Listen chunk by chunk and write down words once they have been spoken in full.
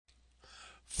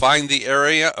find the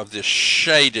area of this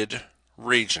shaded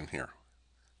region here.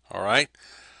 All right.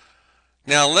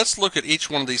 Now let's look at each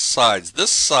one of these sides. This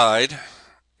side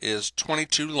is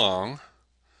 22 long.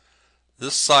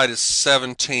 This side is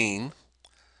 17.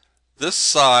 This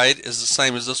side is the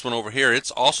same as this one over here.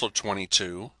 It's also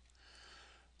 22.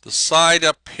 The side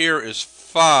up here is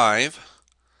 5.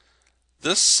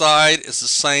 This side is the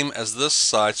same as this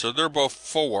side, so they're both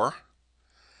 4.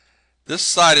 This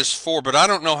side is 4, but I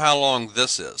don't know how long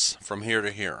this is from here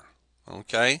to here.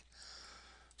 Okay?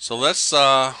 So let's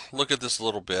look at this a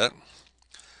little bit.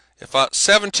 If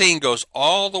 17 goes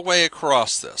all the way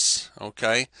across this,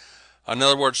 okay? In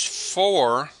other words,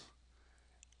 4,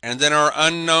 and then our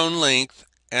unknown length,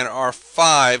 and our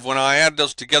 5, when I add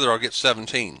those together, I'll get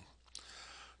 17.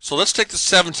 So let's take the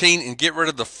 17 and get rid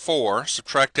of the 4,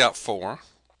 subtract out 4.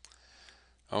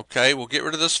 Okay, we'll get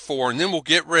rid of this 4, and then we'll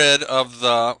get rid of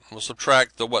we'll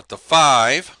subtract the what? The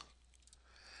 5.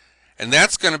 And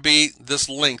that's going to be this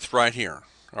length right here.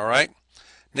 All right?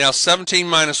 Now 17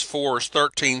 minus 4 is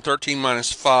 13. 13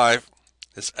 minus 5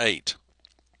 is 8.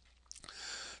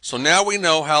 So now we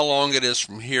know how long it is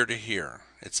from here to here.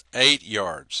 It's 8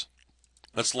 yards.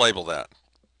 Let's label that.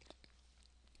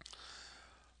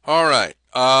 All right.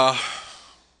 Now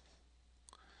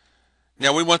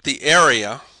we want the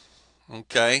area.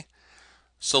 Okay.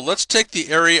 So let's take the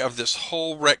area of this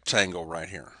whole rectangle right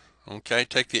here. Okay.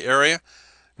 Take the area,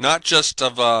 not just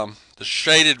of the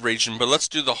shaded region, but let's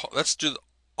do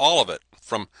all of it.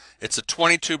 It's a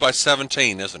 22 by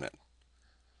 17, isn't it?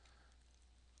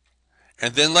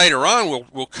 And then later on,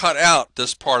 we'll cut out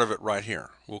this part of it right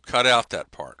here. We'll cut out that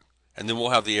part, and then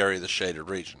we'll have the area of the shaded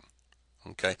region.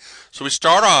 Okay. So we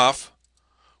start off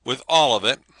with all of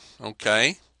it.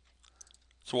 Okay.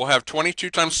 So we'll have 22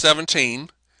 times 17,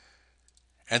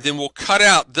 and then we'll cut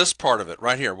out this part of it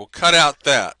right here. We'll cut out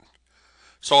that.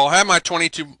 So I'll have my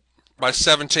 22 by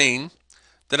 17,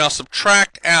 then I'll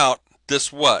subtract out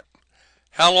this what?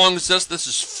 How long is this? This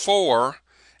is 4,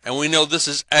 and we know this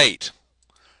is 8.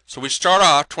 So we start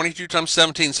off 22 times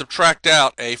 17, subtract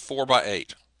out a 4 by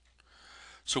 8.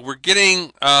 So we're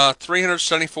getting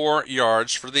 374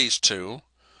 yards for these two,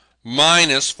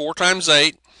 minus 4 times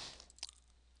 8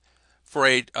 for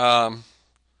the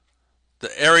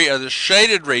area of the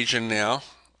shaded region now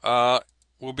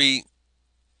will be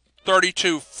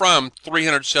 32 from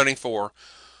 374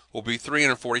 will be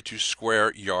 342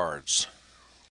 square yards.